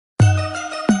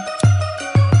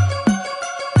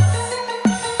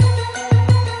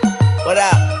What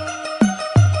up?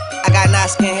 I got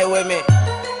Naskin here with me.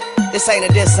 This ain't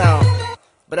a diss song,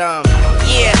 but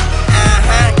yeah,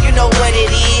 you know what it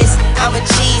is. I'm a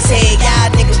cheesehead, y'all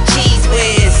niggas cheese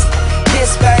whiz.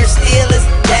 Pittsburgh Steelers,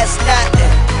 that's nothing.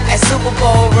 That Super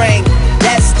Bowl ring,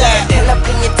 that's nothing. Pull up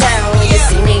in your town when you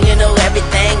see me, you know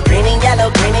everything. Green and yellow,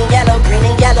 green and yellow, green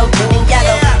and yellow, green and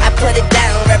yellow. I put it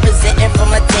down, representing for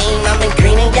my team. I'm in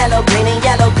green and yellow, green and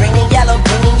yellow, green and yellow,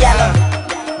 green and yellow.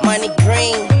 Money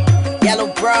green, yellow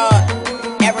broad,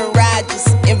 Aaron Rodgers,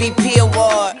 MVP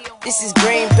award. This is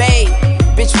Green Bay,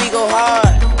 bitch, we go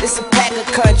hard. This a pack of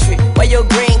country, where your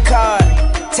green card?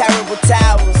 Terrible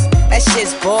towels, that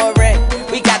shit's boring.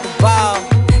 We got the ball,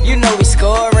 you know we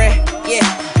scoring. Yeah,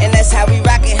 and that's how we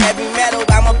rockin' heavy metal.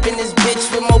 I'm up in this bitch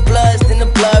with more bloods than the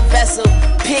blood vessel.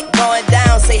 Pick going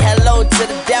down, say hello to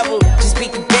the devil. Just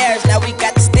beat the Bears, now we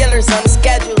got the Steelers on the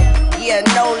schedule. Yeah,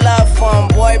 no love for 'em,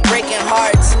 boy, breaking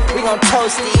hearts. We gon'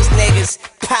 toast these niggas,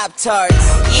 Pop-Tarts.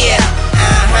 Yeah,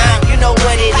 you know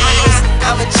what it is.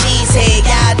 I'm a cheesehead,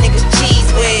 y'all niggas cheese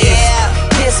whiz. Yeah,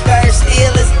 Pittsburgh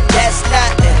Steelers, that's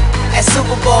nothing. That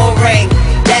Super Bowl ring,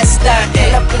 that's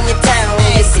nothing. Up in your town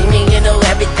when you see me, you know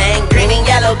everything. Green and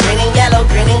yellow, green and yellow,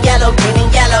 green and yellow, green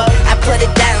and yellow. I put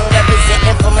it down,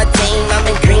 representing for my team. I'm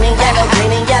in green and yellow,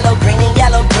 green and yellow, green and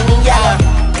yellow, green and yellow.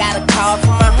 Got a call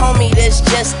from my homie that's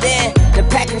just in. The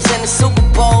Packers in the Super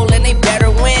Bowl and they better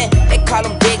win. They call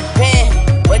him Big Ben,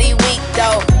 but he weak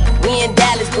though. We in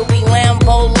Dallas, but we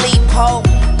Lambo leap ho.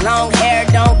 Long hair,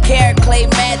 don't care, Clay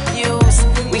Matthews.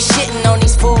 We shitting on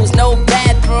these fools, no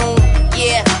bathroom.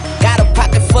 Yeah, got a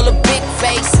pocket full of big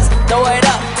faces. Throw it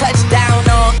up, touchdown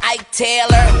on Ike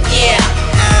Taylor. Yeah,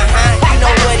 you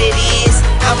know what it is.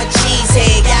 I'm a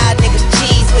cheesehead, y'all niggas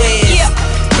cheese whiz.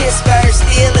 Pittsburgh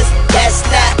Steelers, that's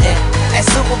nothing. That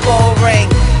Super Bowl ring,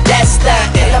 that's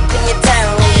nothing. Up in your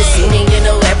town when you see me, you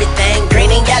know everything.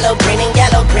 Green and yellow, green and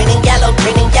yellow, green and yellow,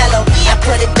 green and yellow. I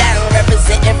put it down,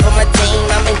 representing for my team.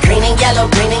 I'm in green and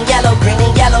yellow, green and yellow, green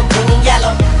and yellow, green and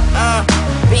yellow.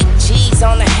 Big G's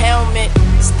on the helmet,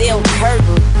 still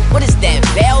curtain. What is that,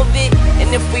 velvet?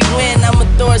 And if we win, I'ma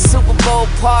throw a Super Bowl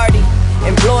party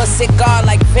and blow a cigar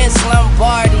like Vince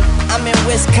Lombardi. I'm in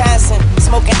Wisconsin,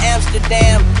 smoking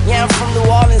Amsterdam. Yeah, I'm from New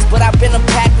Orleans, but I've been a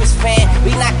Packers fan.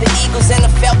 We knocked the Eagles and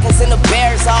the Falcons and the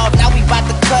Bears off. Now we bout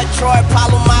to cut Troy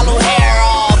Polamalu hair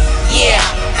off. Yeah,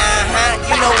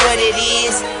 you know what it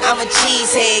is. I'm a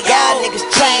cheesehead, y'all niggas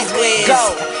cheese whiz. Go,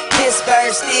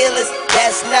 Pittsburgh Steelers,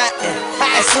 that's nothing.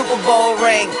 That Super Bowl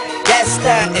ring, that's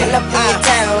nothing. Pull up in your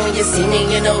town when you see me,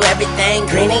 you know everything.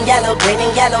 Green and yellow, green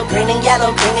and yellow, green and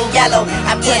yellow, green and yellow.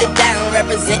 I put it down,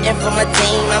 representing for my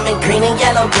team. I'm in green and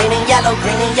yellow, green and yellow,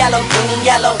 green and yellow, green and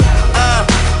yellow.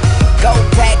 Go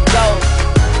Pack, go.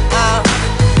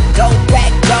 Go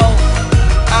Pack, go.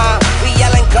 We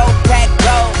yelling go Pack,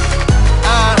 go.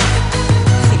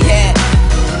 Yeah.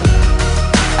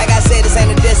 Like I said, this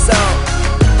ain't a diss song.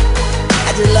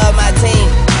 I just love my team.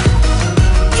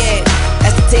 Yeah,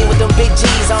 that's the team with them big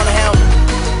G's on the helmet.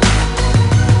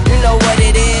 You know what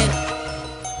it is.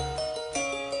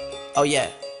 Oh yeah.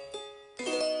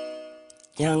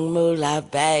 Young Moolah,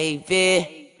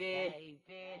 baby.